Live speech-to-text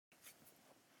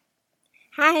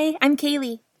Hi, I'm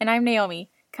Kaylee. And I'm Naomi,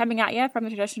 coming at you from the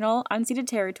traditional, unceded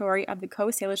territory of the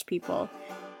Coast Salish people.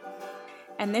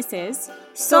 And this is...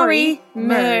 Sorry,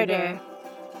 Murder.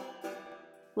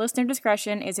 Listener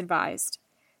discretion is advised.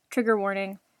 Trigger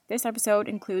warning, this episode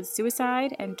includes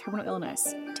suicide and terminal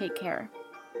illness. Take care.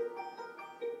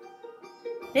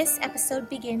 This episode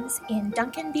begins in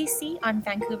Duncan, BC on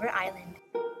Vancouver Island.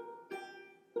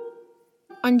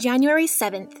 On January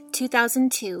 7th,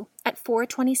 2002, at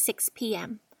 4:26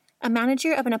 p.m., a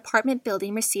manager of an apartment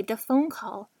building received a phone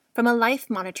call from a life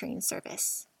monitoring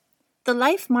service. The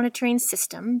life monitoring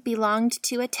system belonged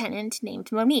to a tenant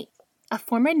named Monique, a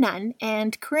former nun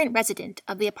and current resident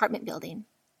of the apartment building.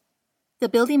 The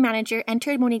building manager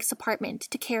entered Monique's apartment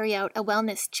to carry out a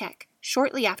wellness check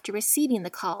shortly after receiving the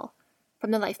call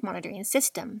from the life monitoring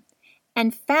system,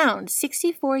 and found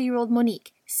 64-year-old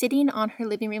Monique sitting on her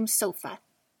living room sofa,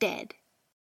 dead.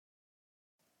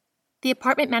 The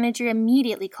apartment manager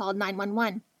immediately called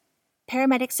 911.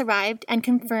 Paramedics arrived and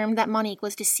confirmed that Monique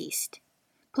was deceased.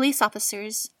 Police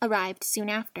officers arrived soon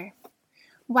after.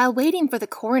 While waiting for the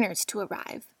coroners to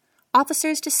arrive,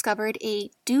 officers discovered a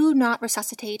do not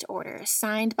resuscitate order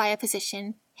signed by a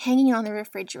physician hanging on the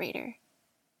refrigerator.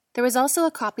 There was also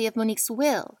a copy of Monique's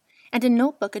will and a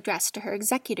notebook addressed to her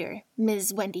executor,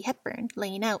 Ms. Wendy Hepburn,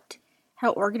 laying out. How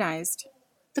organized.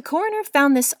 The coroner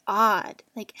found this odd.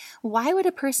 Why would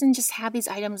a person just have these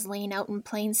items laying out in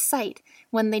plain sight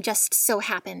when they just so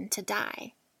happen to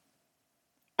die?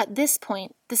 At this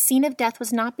point, the scene of death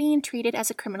was not being treated as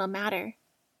a criminal matter.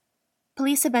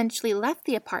 Police eventually left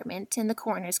the apartment in the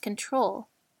coroner's control.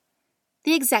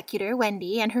 The executor,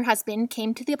 Wendy, and her husband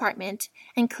came to the apartment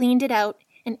and cleaned it out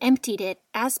and emptied it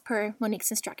as per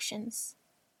Monique's instructions.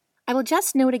 I will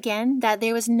just note again that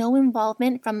there was no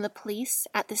involvement from the police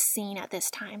at the scene at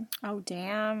this time. Oh,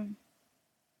 damn.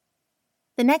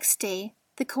 The next day,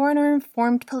 the coroner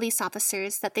informed police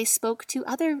officers that they spoke to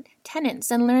other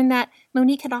tenants and learned that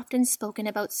Monique had often spoken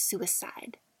about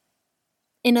suicide.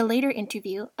 In a later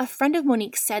interview, a friend of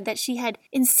Monique said that she had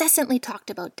incessantly talked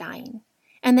about dying,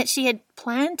 and that she had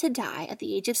planned to die at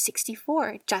the age of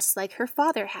 64, just like her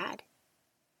father had.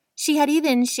 She had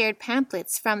even shared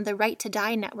pamphlets from the Right to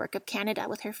Die network of Canada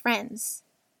with her friends.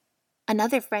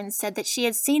 Another friend said that she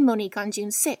had seen Monique on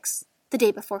June 6, the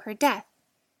day before her death,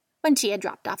 when she had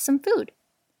dropped off some food.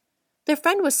 Their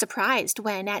friend was surprised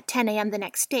when, at 10 a.m. the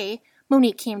next day,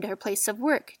 Monique came to her place of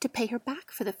work to pay her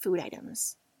back for the food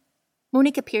items.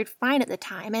 Monique appeared fine at the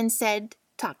time and said,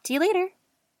 "Talk to you later."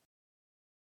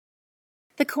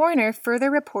 The coroner further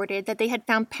reported that they had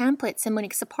found pamphlets in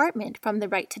Monique's apartment from the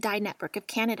Right to Die network of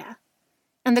Canada,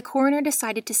 and the coroner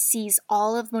decided to seize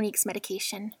all of Monique's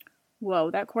medication.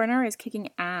 Whoa, that coroner is kicking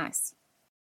ass.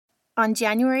 On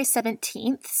January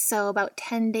 17th, so about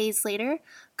 10 days later,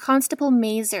 Constable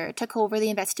Mazur took over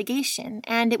the investigation,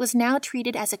 and it was now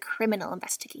treated as a criminal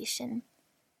investigation.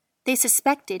 They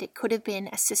suspected it could have been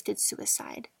assisted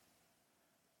suicide.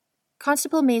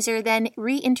 Constable Mazur then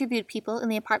re-interviewed people in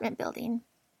the apartment building.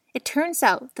 It turns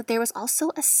out that there was also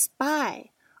a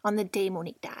spy on the day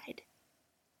Monique died.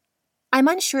 I'm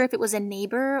unsure if it was a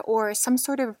neighbor or some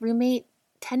sort of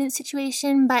roommate-tenant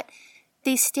situation, but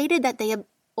they stated that they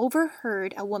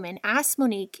overheard a woman ask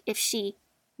Monique if she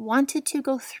wanted to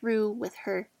go through with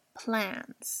her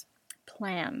plans.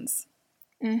 Plans.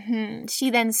 She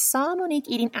then saw Monique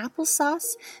eating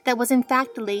applesauce that was in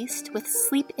fact laced with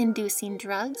sleep-inducing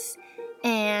drugs,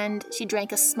 and she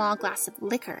drank a small glass of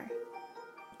liquor.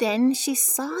 Then she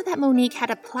saw that Monique had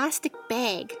a plastic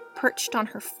bag perched on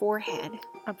her forehead.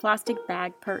 A plastic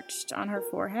bag perched on her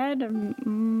forehead?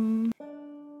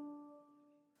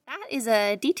 That is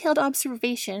a detailed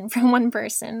observation from one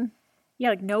person. Yeah,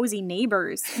 like nosy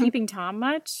neighbors. Peeping Tom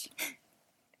much?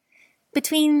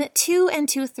 Between 2 and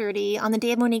 2:30 on the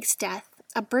day of Monique's death,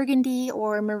 a burgundy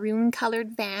or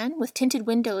maroon-colored van with tinted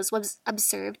windows was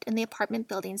observed in the apartment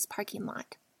building's parking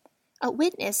lot. A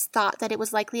witness thought that it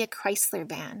was likely a Chrysler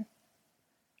van.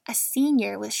 A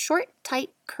senior with short, tight,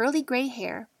 curly gray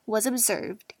hair was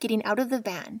observed getting out of the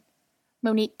van.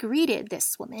 Monique greeted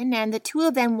this woman, and the two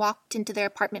of them walked into their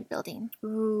apartment building.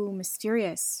 Ooh,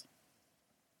 mysterious.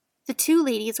 The two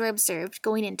ladies were observed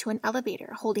going into an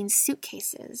elevator holding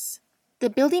suitcases.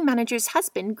 The building manager's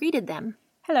husband greeted them.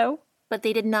 Hello. But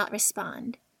they did not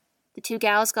respond. The two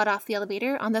gals got off the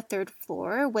elevator on the 3rd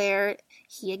floor, where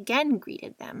he again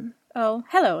greeted them. Oh,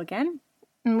 hello again.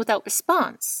 And without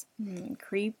response.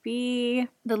 Creepy.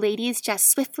 The ladies just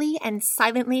swiftly and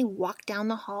silently walked down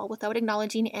the hall without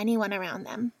acknowledging anyone around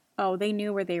them. Oh, they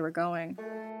knew where they were going.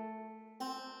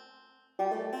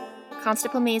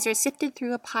 Constable Mazur sifted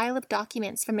through a pile of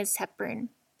documents from Ms. Hepburn,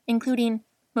 including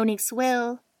Monique's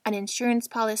will, an insurance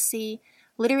policy,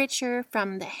 literature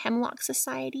from the Hemlock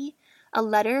Society, a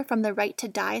letter from the Right to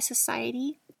Die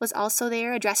Society was also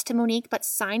there, addressed to Monique but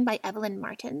signed by Evelyn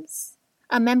Martens,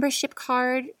 a membership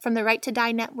card from the Right to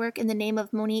Die Network in the name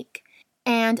of Monique,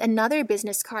 and another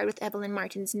business card with Evelyn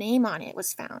Martens' name on it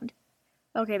was found.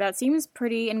 Okay, that seems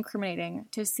pretty incriminating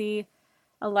to see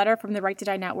a letter from the Right to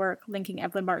Die Network linking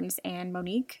Evelyn Martens and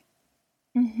Monique.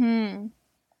 Mm-hmm.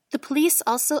 The police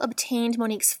also obtained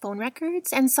Monique's phone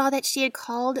records and saw that she had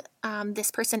called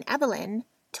this person, Evelyn,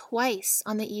 twice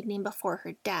on the evening before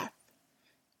her death.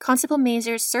 Constable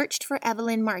Mazur searched for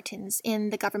Evelyn Martens in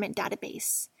the government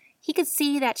database. He could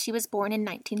see that she was born in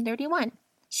 1931.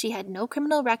 She had no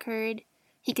criminal record.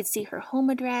 He could see her home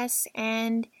address,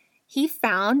 and he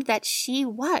found that she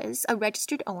was a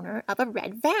registered owner of a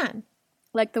red van.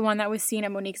 Like the one that was seen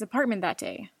at Monique's apartment that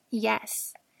day.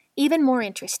 Yes. Even more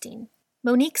interesting,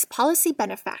 Monique's policy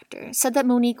benefactor said that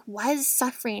Monique was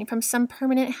suffering from some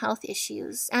permanent health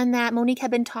issues and that Monique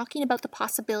had been talking about the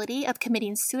possibility of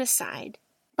committing suicide,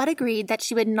 but agreed that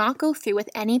she would not go through with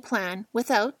any plan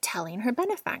without telling her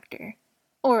benefactor.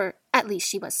 Or at least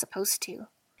she was supposed to.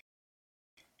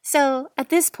 So, at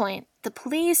this point, the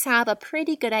police have a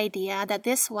pretty good idea that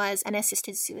this was an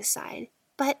assisted suicide.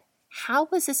 But how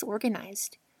was this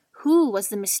organized? Who was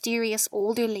the mysterious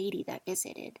older lady that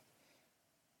visited?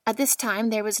 At this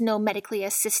time, there was no medically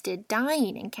assisted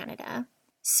dying in Canada,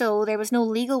 so there was no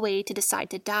legal way to decide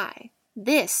to die.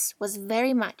 This was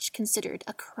very much considered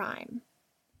a crime.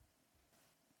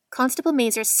 Constable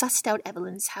Mazur sussed out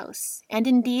Evelyn's house, and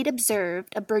indeed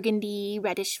observed a burgundy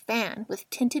reddish van with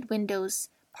tinted windows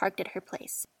parked at her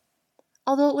place.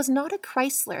 Although it was not a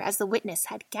Chrysler as the witness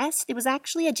had guessed, it was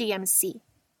actually a GMC.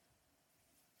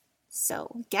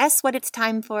 So, guess what it's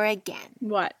time for again?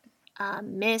 What?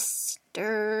 Mr.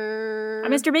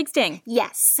 Mr. Big Sting.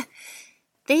 Yes.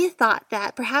 They thought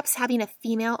that perhaps having a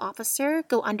female officer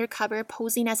go undercover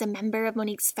posing as a member of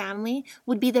Monique's family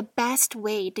would be the best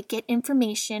way to get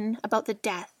information about the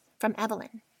death from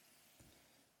Evelyn.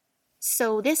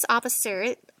 So this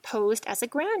officer posed as a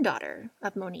granddaughter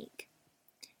of Monique.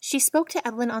 She spoke to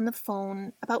Evelyn on the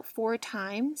phone about 4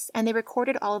 times, and they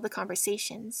recorded all of the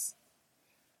conversations.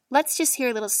 Let's just hear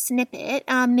a little snippet.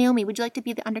 Naomi, would you like to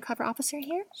be the undercover officer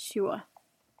here? Sure.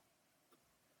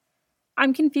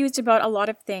 I'm confused about a lot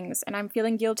of things, and I'm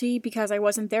feeling guilty because I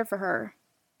wasn't there for her,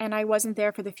 and I wasn't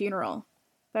there for the funeral.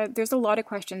 But there's a lot of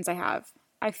questions I have.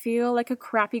 I feel like a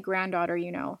crappy granddaughter,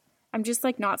 you know. I'm just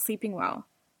like not sleeping well.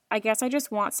 I guess I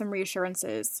just want some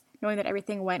reassurances, knowing that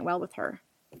everything went well with her.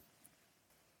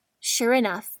 Sure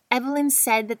enough, Evelyn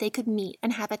said that they could meet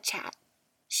and have a chat.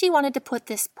 She wanted to put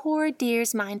this poor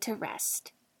dear's mind to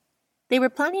rest. They were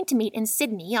planning to meet in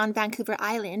Sydney on Vancouver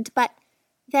Island, but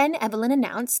then Evelyn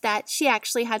announced that she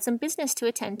actually had some business to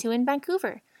attend to in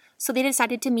Vancouver, so they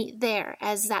decided to meet there,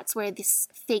 as that's where this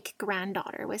fake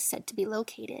granddaughter was said to be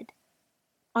located.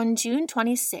 On June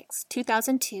 26,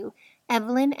 2002,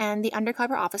 Evelyn and the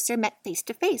undercover officer met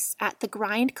face-to-face at the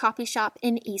Grind coffee shop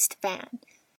in East Van.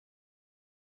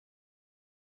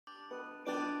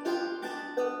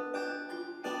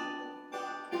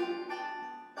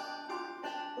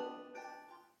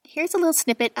 Here's a little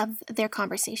snippet of their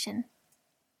conversation.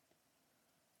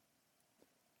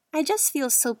 I just feel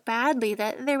so badly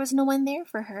that there was no one there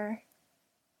for her.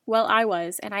 Well, I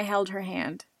was, and I held her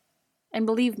hand. And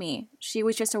believe me, she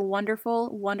was just a wonderful,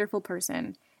 wonderful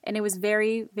person, and it was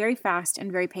very, very fast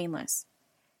and very painless.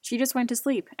 She just went to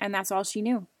sleep, and that's all she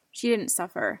knew. She didn't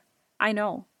suffer. I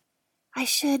know. I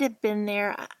should have been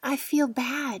there. I feel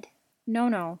bad.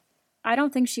 No. I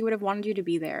don't think she would have wanted you to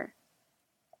be there.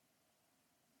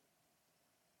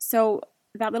 So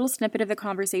that little snippet of the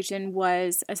conversation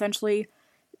was essentially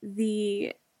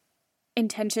the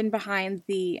intention behind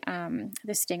the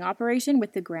sting operation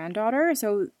with the granddaughter.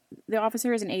 So the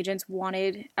officers and agents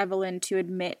wanted Evelyn to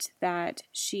admit that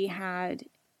she had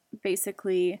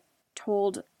basically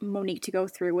told Monique to go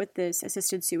through with this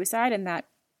assisted suicide and that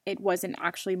it wasn't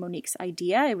actually Monique's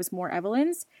idea, it was more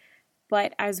Evelyn's.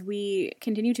 But as we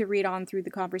continue to read on through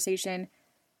the conversation,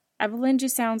 Evelyn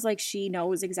just sounds like she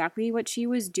knows exactly what she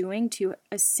was doing to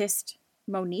assist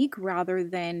Monique rather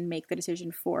than make the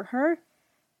decision for her.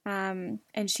 And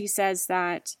she says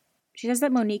that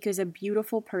Monique is a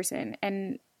beautiful person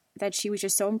and that she was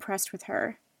just so impressed with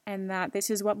her and that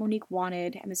this is what Monique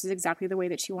wanted and this is exactly the way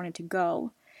that she wanted to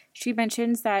go. She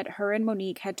mentions that her and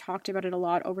Monique had talked about it a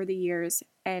lot over the years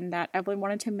and that Evelyn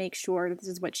wanted to make sure that this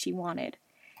is what she wanted.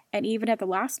 And even at the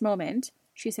last moment,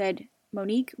 she said,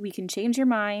 Monique, we can change your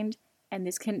mind and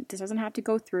this doesn't have to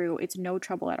go through. It's no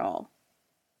trouble at all.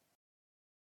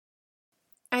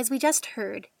 As we just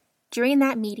heard, During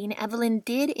that meeting, Evelyn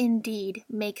did indeed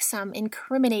make some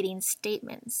incriminating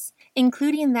statements,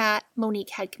 including that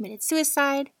Monique had committed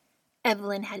suicide,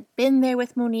 Evelyn had been there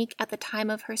with Monique at the time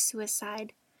of her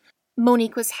suicide,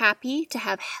 Monique was happy to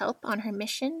have help on her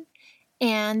mission,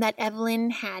 and that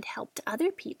Evelyn had helped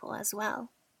other people as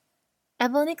well.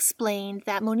 Evelyn explained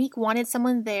that Monique wanted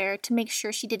someone there to make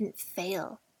sure she didn't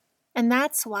fail, and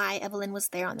that's why Evelyn was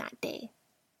there on that day.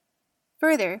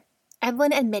 Further,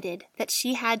 Evelyn admitted that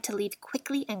she had to leave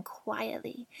quickly and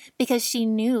quietly because she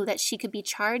knew that she could be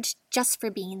charged just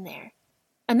for being there.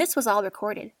 And this was all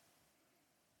recorded.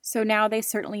 So now they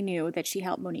certainly knew that she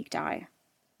helped Monique die.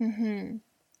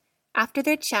 After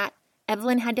their chat,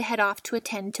 Evelyn had to head off to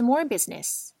attend to more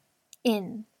business.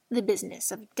 In the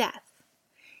business of death.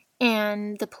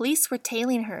 And the police were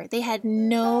tailing her. They had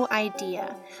no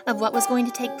idea of what was going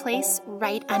to take place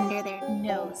right under their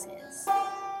noses.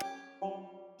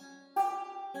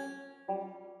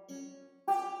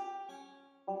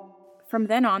 From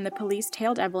then on, the police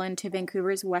tailed Evelyn to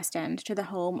Vancouver's West End to the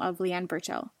home of Leanne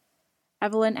Burchell.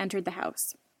 Evelyn entered the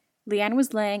house. Leanne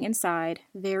was laying inside,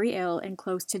 very ill and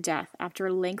close to death after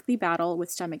a lengthy battle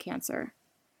with stomach cancer.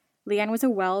 Leanne was a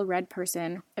well-read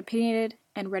person, opinionated,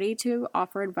 and ready to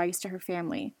offer advice to her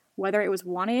family, whether it was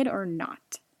wanted or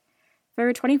not.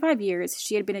 For 25 years,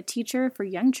 she had been a teacher for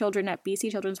young children at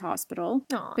BC Children's Hospital,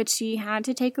 but she had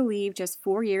to take a leave just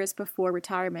 4 years before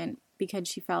retirement because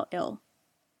she fell ill.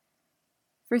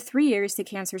 For 3 years, the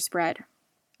cancer spread.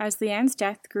 As Leanne's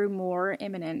death grew more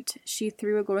imminent, she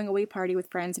threw a going-away party with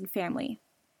friends and family.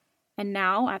 And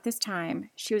now, at this time,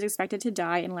 she was expected to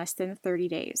die in less than 30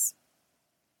 days.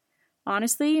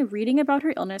 Honestly, reading about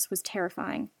her illness was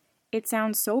terrifying. It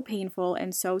sounds so painful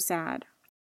and so sad.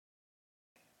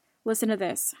 Listen to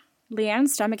this.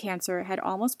 Leanne's stomach cancer had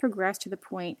almost progressed to the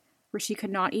point where she could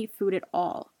not eat food at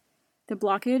all. The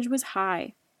blockage was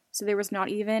high, so there was not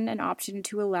even an option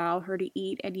to allow her to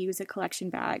eat and use a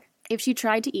collection bag. If she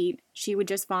tried to eat, she would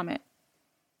just vomit.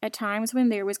 At times when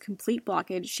there was complete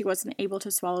blockage, she wasn't able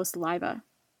to swallow saliva.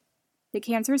 The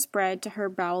cancer spread to her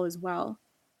bowel as well.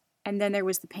 And then there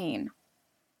was the pain.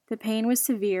 The pain was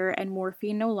severe and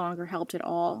morphine no longer helped at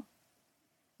all.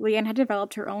 Leanne had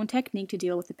developed her own technique to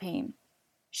deal with the pain.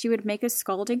 She would make a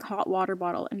scalding hot water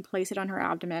bottle and place it on her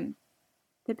abdomen.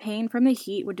 The pain from the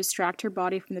heat would distract her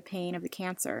body from the pain of the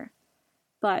cancer.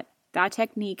 But that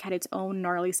technique had its own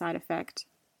gnarly side effect.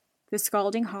 The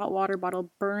scalding hot water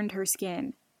bottle burned her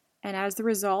skin, and as the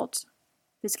result,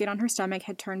 the skin on her stomach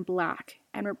had turned black,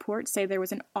 and reports say there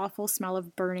was an awful smell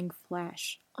of burning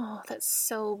flesh. Oh, that's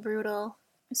so brutal.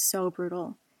 So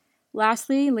brutal.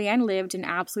 Lastly, Leanne lived in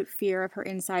absolute fear of her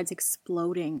insides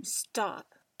exploding. Stop.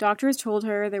 Doctors told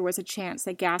her there was a chance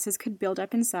that gases could build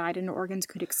up inside and organs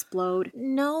could explode.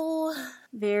 No.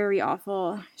 Very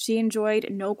awful. She enjoyed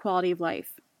no quality of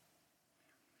life.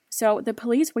 So the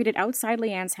police waited outside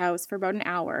Leanne's house for about an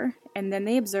hour, and then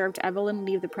they observed Evelyn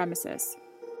leave the premises.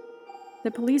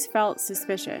 The police felt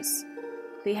suspicious.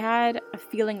 They had a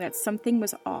feeling that something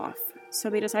was off, so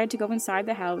they decided to go inside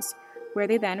the house, where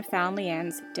they then found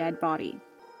Leanne's dead body.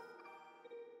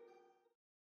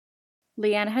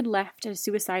 Leanne had left a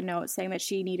suicide note saying that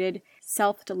she needed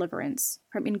self-deliverance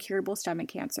from incurable stomach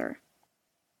cancer.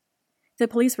 The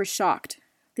police were shocked.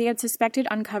 They had suspected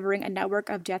uncovering a network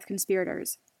of death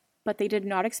conspirators, but they did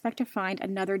not expect to find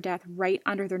another death right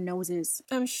under their noses.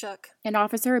 I'm shook. An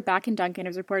officer back in Duncan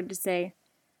was reported to say,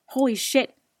 "Holy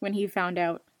shit," when he found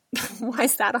out. Why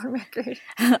is that on record?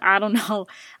 I don't know.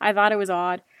 I thought it was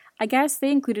odd. I guess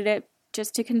they included it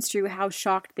just to construe how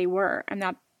shocked they were and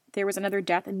that there was another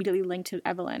death immediately linked to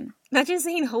Evelyn. Imagine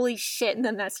saying holy shit and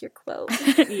then that's your quote.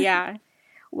 Yeah.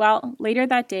 Well, later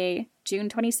that day, June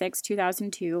 26,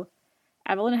 2002,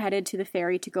 Evelyn headed to the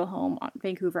ferry to go home on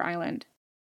Vancouver Island.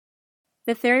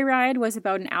 The ferry ride was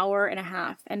about an hour and a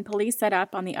half, and police set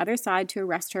up on the other side to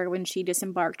arrest her when she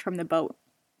disembarked from the boat.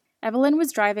 Evelyn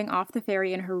was driving off the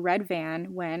ferry in her red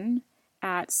van when,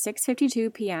 at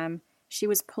 6:52 p.m., she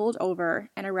was pulled over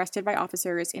and arrested by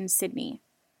officers in Sydney.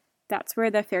 That's where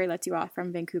the ferry lets you off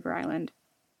from Vancouver Island.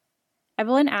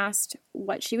 Evelyn asked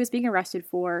what she was being arrested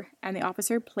for, and the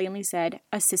officer plainly said,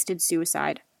 assisted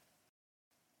suicide.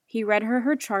 He read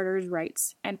her charter's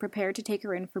rights and prepared to take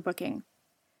her in for booking.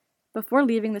 Before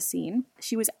leaving the scene,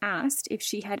 she was asked if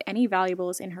she had any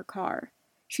valuables in her car.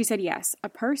 She said yes, a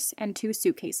purse and 2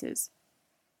 suitcases.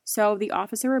 So the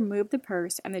officer removed the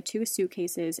purse and the 2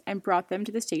 suitcases and brought them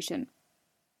to the station.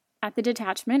 At the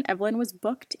detachment, Evelyn was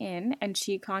booked in and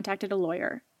she contacted a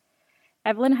lawyer.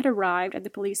 Evelyn had arrived at the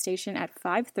police station at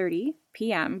 5:30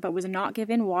 p.m. but was not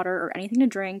given water or anything to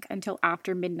drink until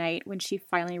after midnight when she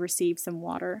finally received some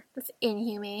water. That's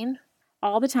inhumane.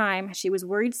 All the time, she was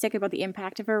worried sick about the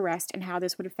impact of her arrest and how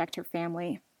this would affect her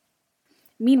family.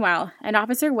 Meanwhile, an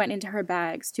officer went into her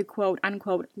bags to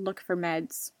quote-unquote look for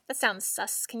meds. That sounds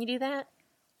sus. Can you do that?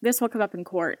 This will come up in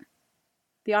court.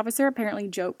 The officer apparently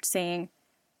joked, saying,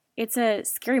 "It's a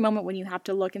scary moment when you have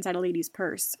to look inside a lady's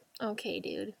purse." Okay,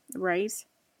 dude. Right?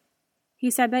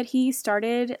 He said that he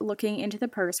started looking into the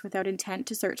purse without intent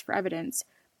to search for evidence,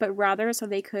 but rather so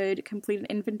they could complete an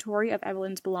inventory of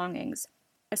Evelyn's belongings,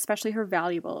 especially her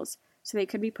valuables, so they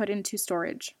could be put into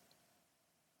storage.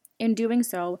 In doing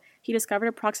so, he discovered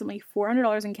approximately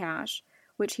 $400 in cash,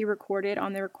 which he recorded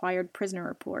on the required prisoner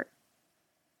report.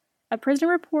 A prisoner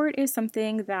report is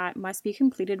something that must be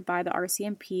completed by the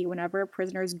RCMP whenever a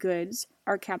prisoner's goods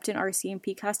are kept in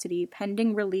RCMP custody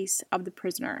pending release of the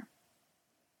prisoner.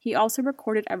 He also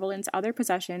recorded Evelyn's other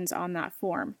possessions on that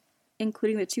form,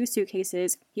 including the 2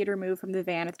 suitcases he had removed from the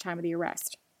van at the time of the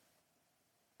arrest.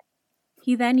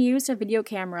 He then used a video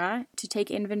camera to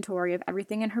take inventory of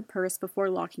everything in her purse before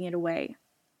locking it away.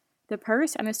 The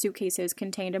purse and the suitcases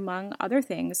contained, among other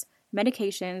things,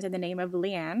 medications in the name of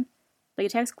Leanne,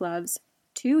 latex gloves,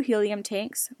 2 helium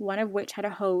tanks, one of which had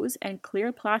a hose and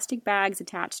clear plastic bags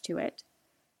attached to it,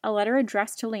 a letter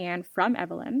addressed to Leanne from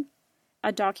Evelyn,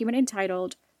 a document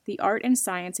entitled The Art and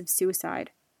Science of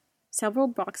Suicide, several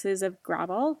boxes of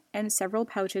Gravol, and several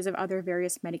pouches of other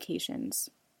various medications.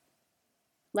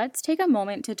 Let's take a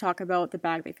moment to talk about the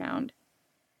bag they found,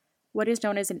 what is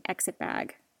known as an exit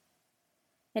bag.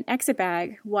 An exit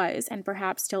bag was, and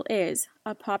perhaps still is,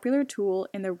 a popular tool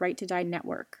in the Right to Die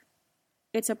network.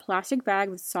 It's a plastic bag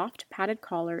with soft padded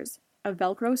collars, a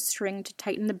Velcro string to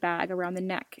tighten the bag around the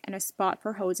neck, and a spot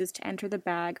for hoses to enter the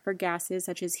bag for gases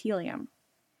such as helium.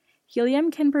 Helium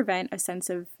can prevent a sense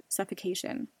of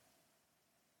suffocation.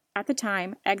 At the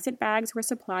time, exit bags were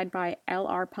supplied by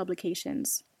LR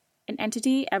Publications, an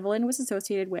entity Evelyn was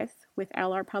associated with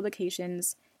LR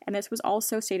Publications, and this was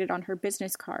also stated on her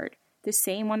business card, the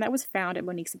same one that was found at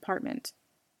Monique's apartment.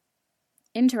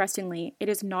 Interestingly, it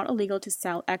is not illegal to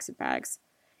sell exit bags.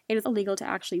 It is illegal to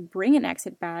actually bring an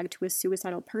exit bag to a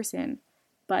suicidal person,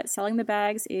 but selling the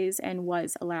bags is and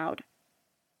was allowed.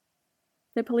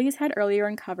 The police had earlier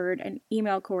uncovered an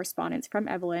email correspondence from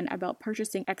Evelyn about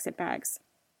purchasing exit bags.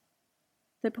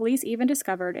 The police even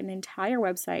discovered an entire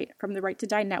website from the Right to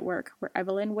Die network where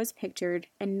Evelyn was pictured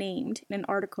and named in an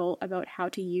article about how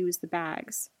to use the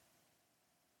bags.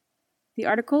 The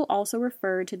article also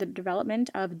referred to the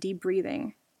development of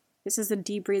debreathing. This is the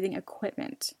debreathing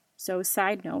equipment. So,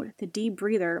 side note, the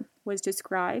debreather was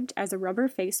described as a rubber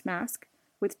face mask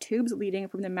with tubes leading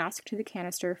from the mask to the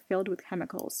canister filled with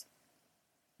chemicals.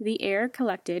 The air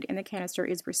collected in the canister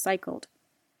is recycled,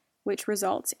 which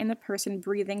results in the person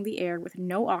breathing the air with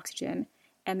no oxygen,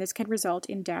 and this can result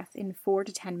in death in 4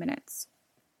 to 10 minutes.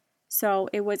 So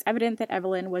it was evident that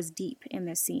Evelyn was deep in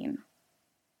this scene.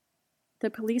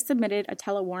 The police submitted a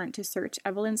telewarrant to search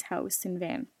Evelyn's house in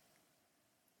van.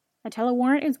 A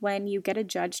telewarrant is when you get a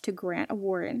judge to grant a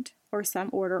warrant or some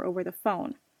order over the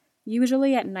phone,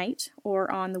 usually at night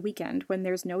or on the weekend when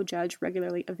there's no judge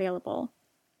regularly available.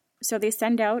 So they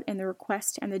send out in the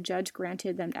request, and the judge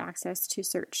granted them access to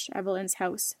search Evelyn's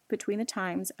house between the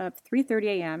times of 3:30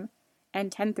 a.m.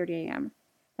 and 10:30 a.m.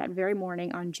 that very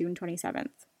morning on June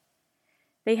 27th.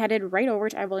 They headed right over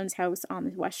to Evelyn's house on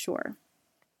the West Shore.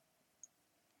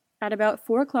 At about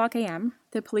 4 o'clock a.m.,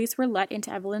 the police were let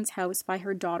into Evelyn's house by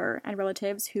her daughter and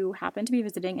relatives who happened to be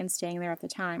visiting and staying there at the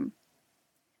time.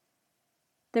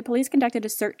 The police conducted a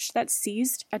search that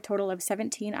seized a total of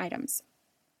 17 items.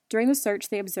 During the search,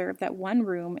 they observed that one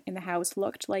room in the house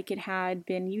looked like it had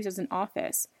been used as an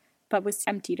office, but was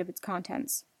emptied of its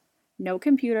contents. No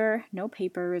computer, no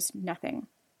papers, nothing.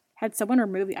 Had someone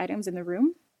removed the items in the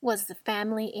room? Was the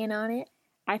family in on it?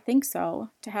 I think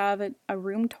so. To have a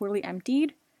room totally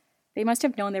emptied, they must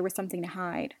have known there was something to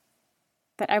hide.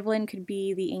 That Evelyn could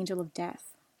be the angel of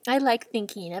death. I like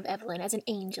thinking of Evelyn as an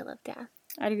angel of death.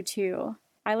 I do too.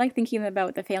 I like thinking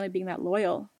about the family being that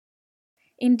loyal.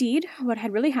 Indeed, what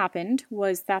had really happened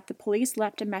was that the police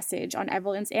left a message on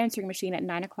Evelyn's answering machine at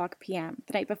 9 o'clock p.m.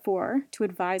 the night before to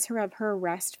advise her of her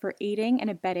arrest for aiding and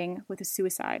abetting with a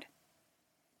suicide.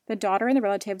 The daughter and the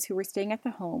relatives who were staying at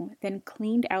the home then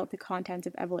cleaned out the contents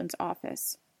of Evelyn's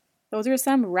office. Those are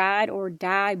some ride or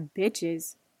die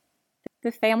bitches.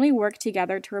 The family worked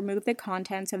together to remove the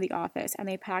contents of the office, and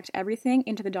they packed everything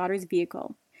into the daughter's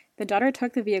vehicle. The daughter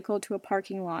took the vehicle to a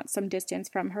parking lot some distance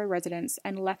from her residence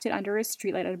and left it under a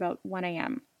streetlight at about 1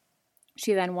 a.m.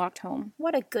 She then walked home.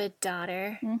 What a good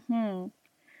daughter.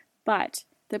 But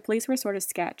the police were sort of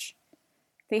sketch.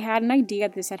 They had an idea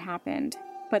this had happened,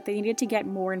 but they needed to get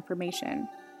more information.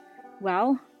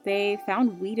 Well, They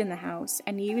found weed in the house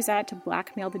and used that to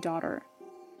blackmail the daughter.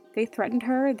 They threatened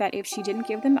her that if she didn't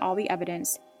give them all the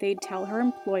evidence, they'd tell her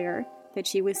employer that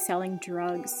she was selling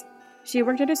drugs. She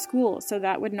worked at a school, so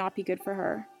that would not be good for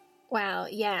her. Wow,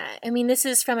 yeah. I mean, this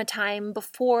is from a time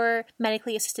before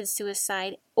medically assisted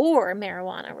suicide or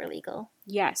marijuana were legal.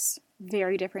 Yes,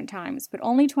 very different times, but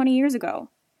only 20 years ago.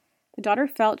 The daughter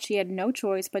felt she had no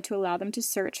choice but to allow them to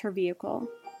search her vehicle.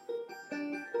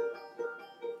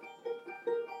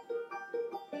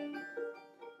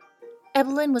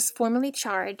 Evelyn was formally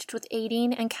charged with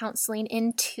aiding and counseling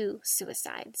in 2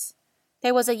 suicides.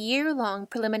 There was a year-long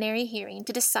preliminary hearing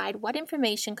to decide what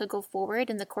information could go forward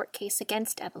in the court case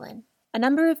against Evelyn. A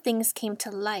number of things came to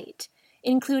light,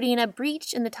 including a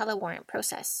breach in the telewarrant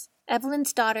process.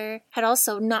 Evelyn's daughter had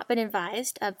also not been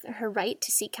advised of her right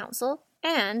to seek counsel,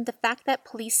 and the fact that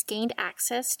police gained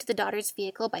access to the daughter's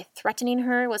vehicle by threatening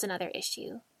her was another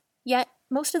issue. Yet,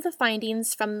 most of the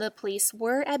findings from the police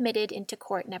were admitted into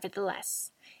court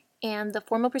nevertheless, and the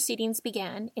formal proceedings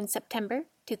began in September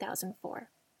 2004.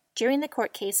 During the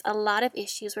court case, a lot of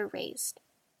issues were raised.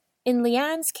 In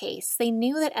Leanne's case, they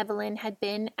knew that Evelyn had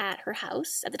been at her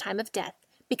house at the time of death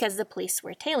because the police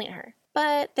were tailing her,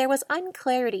 but there was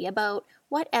unclarity about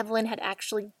what Evelyn had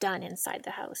actually done inside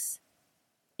the house.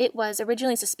 It was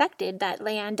originally suspected that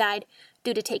Leanne died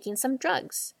due to taking some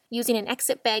drugs, using an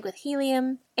exit bag with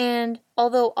helium, and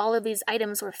although all of these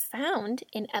items were found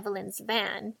in Evelyn's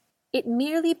van, it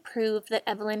merely proved that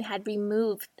Evelyn had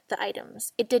removed the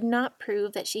items. It did not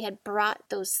prove that she had brought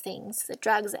those things, the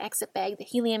drugs, the exit bag, the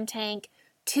helium tank,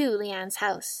 to Leanne's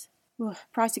house. Ugh,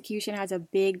 prosecution has a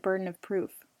big burden of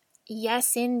proof.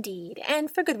 Yes, indeed,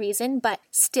 and for good reason, but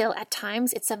still, at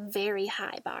times, it's a very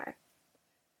high bar.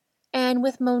 And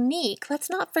with Monique, let's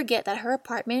not forget that her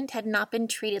apartment had not been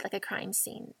treated like a crime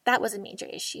scene. That was a major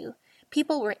issue.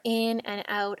 People were in and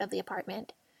out of the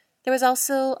apartment. There was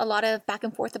also a lot of back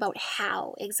and forth about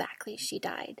how exactly she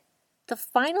died. The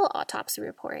final autopsy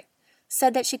report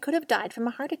said that she could have died from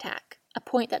a heart attack, a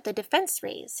point that the defense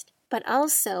raised. But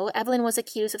also, Evelyn was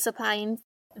accused of supplying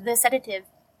the sedative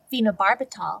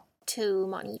phenobarbital to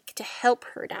Monique to help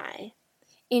her die.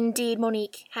 Indeed,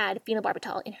 Monique had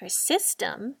phenobarbital in her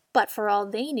system, but for all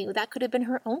they knew, that could have been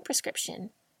her own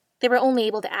prescription. They were only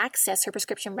able to access her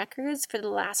prescription records for the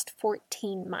last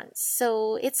 14 months,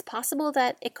 so it's possible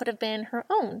that it could have been her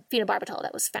own phenobarbital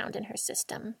that was found in her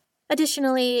system.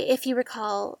 Additionally, if you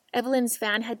recall, Evelyn's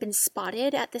van had been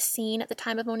spotted at the scene at the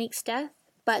time of Monique's death,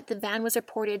 but the van was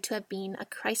reported to have been a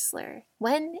Chrysler,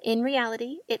 when, in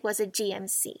reality, it was a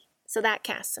GMC, so that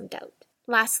cast some doubt.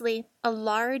 Lastly, a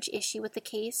large issue with the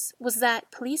case was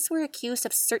that police were accused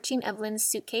of searching Evelyn's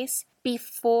suitcase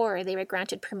before they were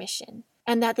granted permission,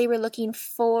 and that they were looking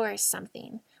for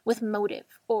something with motive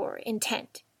or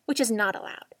intent, which is not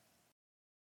allowed.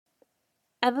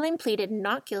 Evelyn pleaded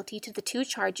not guilty to the 2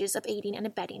 charges of aiding and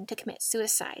abetting to commit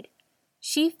suicide.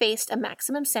 She faced a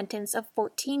maximum sentence of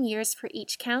 14 years for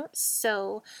each count,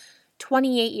 so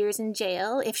 28 years in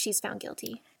jail if she's found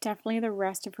guilty. Definitely the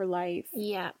rest of her life.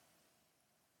 Yeah.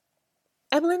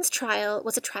 Evelyn's trial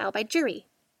was a trial by jury.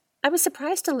 I was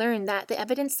surprised to learn that the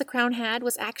evidence the Crown had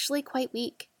was actually quite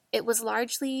weak. It was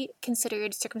largely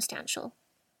considered circumstantial.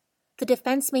 The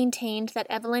defense maintained that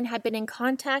Evelyn had been in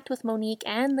contact with Monique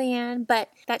and Leanne, but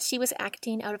that she was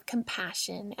acting out of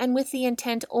compassion and with the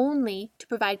intent only to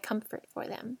provide comfort for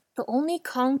them. The only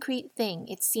concrete thing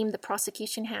it seemed the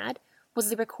prosecution had was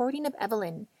the recording of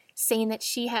Evelyn saying that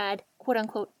she had,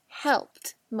 quote-unquote,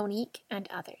 helped Monique and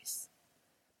others.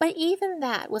 But even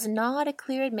that was not a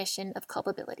clear admission of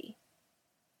culpability.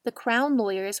 The Crown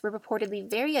lawyers were reportedly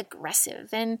very aggressive,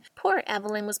 and poor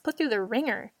Evelyn was put through the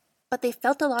ringer. But they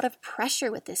felt a lot of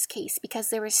pressure with this case because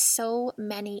there were so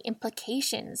many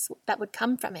implications that would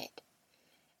come from it.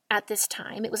 At this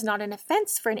time, it was not an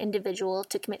offense for an individual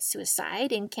to commit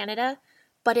suicide in Canada,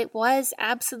 but it was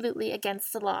absolutely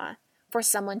against the law for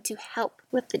someone to help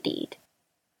with the deed.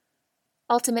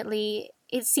 Ultimately,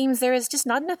 it seems there is just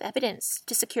not enough evidence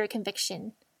to secure a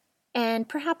conviction, and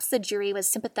perhaps the jury was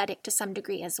sympathetic to some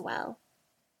degree as well.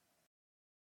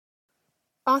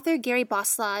 Author Gary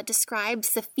Boslaw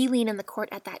describes the feeling in the court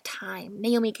at that time.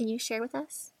 Naomi, can you share with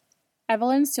us?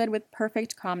 Evelyn stood with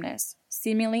perfect calmness,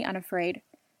 seemingly unafraid.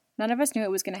 None of us knew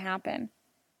it was going to happen.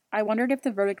 I wondered if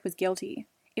the verdict was guilty,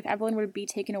 if Evelyn would be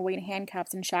taken away in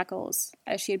handcuffs and shackles,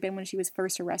 as she had been when she was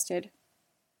first arrested.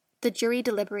 The jury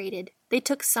deliberated. They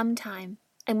took some time,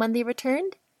 and when they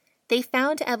returned, they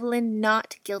found Evelyn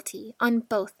not guilty on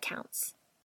both counts.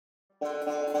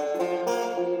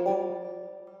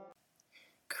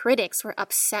 Critics were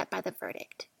upset by the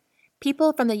verdict.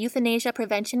 People from the Euthanasia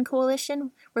Prevention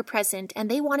Coalition were present,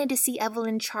 and they wanted to see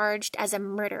Evelyn charged as a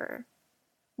murderer.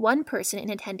 One person in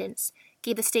attendance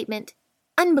gave the statement,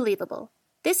 "Unbelievable.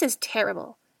 This is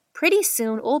terrible. Pretty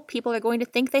soon old people are going to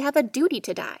think they have a duty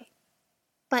to die."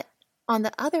 But on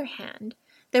the other hand,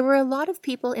 there were a lot of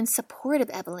people in support of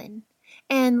Evelyn,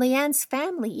 and Leanne's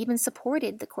family even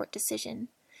supported the court decision.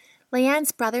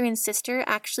 Leanne's brother and sister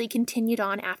actually continued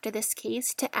on after this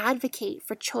case to advocate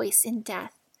for choice in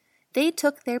death. They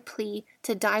took their plea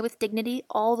to die with dignity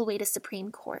all the way to Supreme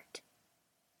Court.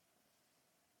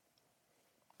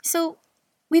 So,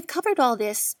 we've covered all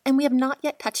this, and we have not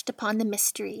yet touched upon the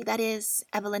mystery that is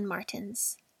Evelyn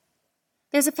Martens.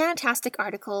 There's a fantastic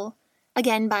article,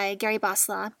 again by Gary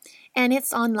Boslaw, and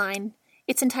it's online.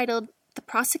 It's entitled "The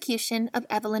Prosecution of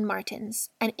Evelyn Martens,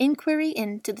 an Inquiry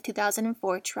into the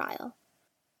 2004 Trial."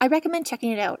 I recommend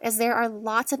checking it out, as there are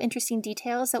lots of interesting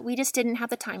details that we just didn't have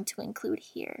the time to include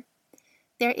here.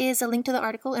 There is a link to the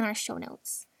article in our show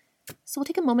notes. So we'll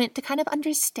take a moment to kind of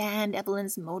understand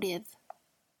Evelyn's motive.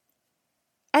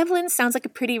 Evelyn sounds like a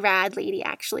pretty rad lady,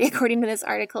 actually, according to this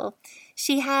article.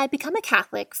 She had become a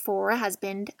Catholic for a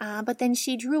husband, but then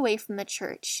she drew away from the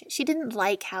church. She didn't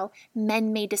like how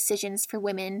men made decisions for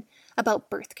women about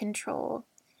birth control.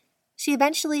 She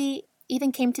eventually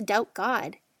even came to doubt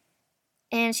God,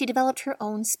 and she developed her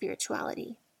own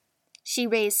spirituality. She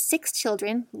raised 6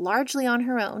 children, largely on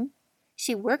her own.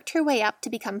 She worked her way up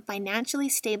to become financially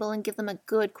stable and give them a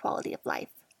good quality of life.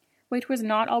 Which was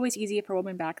not always easy for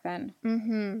women back then.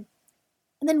 And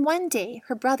then one day,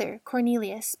 her brother,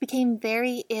 Cornelius, became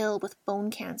very ill with bone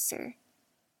cancer.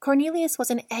 Cornelius was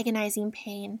in agonizing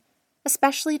pain,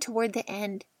 especially toward the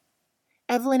end.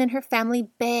 Evelyn and her family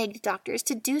begged doctors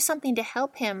to do something to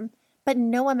help him, but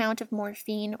no amount of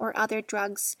morphine or other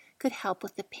drugs could help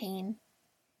with the pain.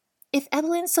 If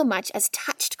Evelyn so much as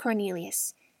touched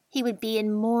Cornelius, he would be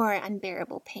in more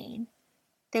unbearable pain.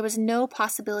 There was no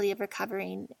possibility of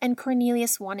recovering, and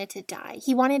Cornelius wanted to die.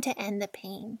 He wanted to end the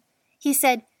pain. He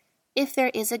said, "If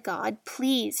there is a God,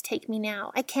 please take me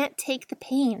now. I can't take the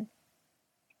pain."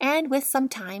 And with some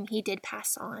time, he did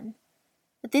pass on.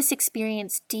 But this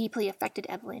experience deeply affected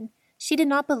Evelyn. She did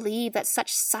not believe that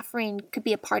such suffering could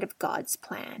be a part of God's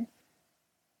plan.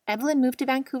 Evelyn moved to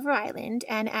Vancouver Island,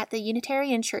 and at the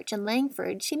Unitarian Church in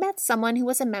Langford, she met someone who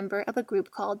was a member of a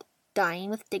group called Dying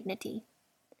with Dignity.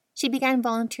 She began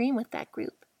volunteering with that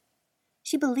group.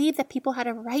 She believed that people had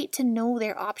a right to know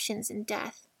their options in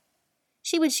death.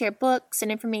 She would share books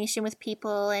and information with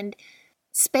people and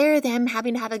spare them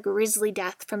having to have a grisly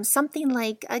death from something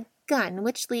like a gun,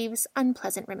 which leaves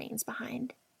unpleasant remains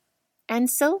behind. And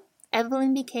so,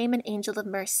 Evelyn became an angel of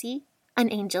mercy,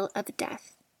 an angel of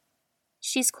death.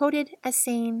 She's quoted as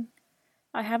saying,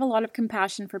 "I have a lot of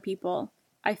compassion for people.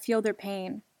 I feel their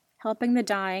pain. Helping the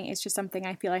dying is just something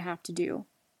I feel I have to do."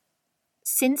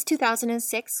 Since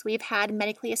 2006, we've had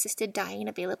medically assisted dying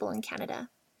available in Canada.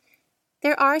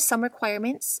 There are some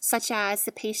requirements, such as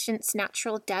the patient's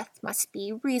natural death must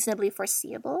be reasonably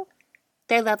foreseeable,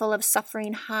 their level of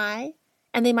suffering high,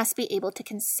 and they must be able to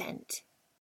consent.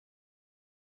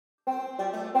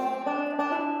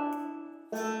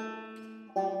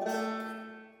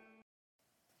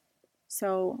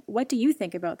 So, what do you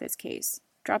think about this case?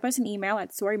 Drop us an email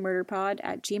at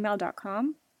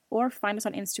sorrymurderpod@gmail.com or find us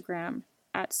on Instagram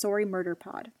at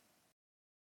sorrymurderpod.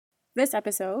 This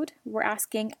episode, we're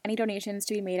asking any donations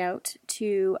to be made out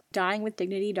to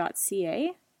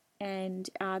dyingwithdignity.ca, and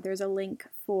there's a link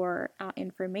for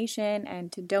information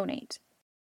and to donate.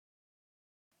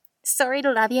 Sorry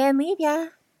to love ya and leave ya.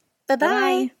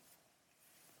 Bye-bye.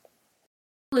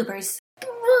 Bloopers.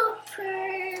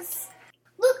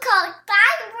 Look out,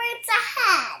 5 words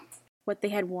ahead. What they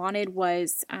had wanted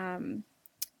was,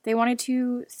 they wanted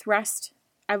to thrust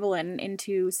Evelyn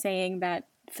into saying that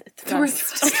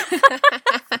thrust.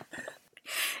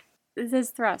 This is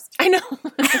thrust. I know.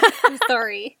 I'm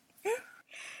sorry.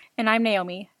 And I'm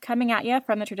Naomi, coming at you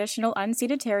from the traditional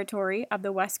unceded territory of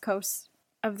the west coast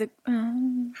of the...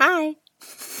 Hi.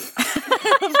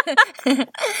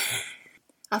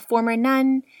 A former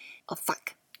nun. Oh,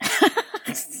 fuck.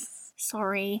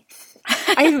 Sorry.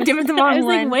 I did the wrong I was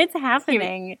one. like, what's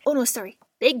happening? Oh, no, sorry.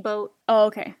 Big boat. Oh,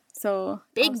 okay. So...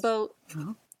 Big boat.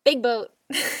 Big boat.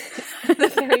 The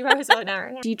ferry ride was about an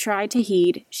hour. She tried to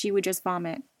heed. She would just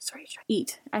vomit. Sorry.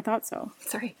 Eat. I thought so.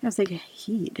 Sorry. I was like,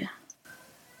 heed.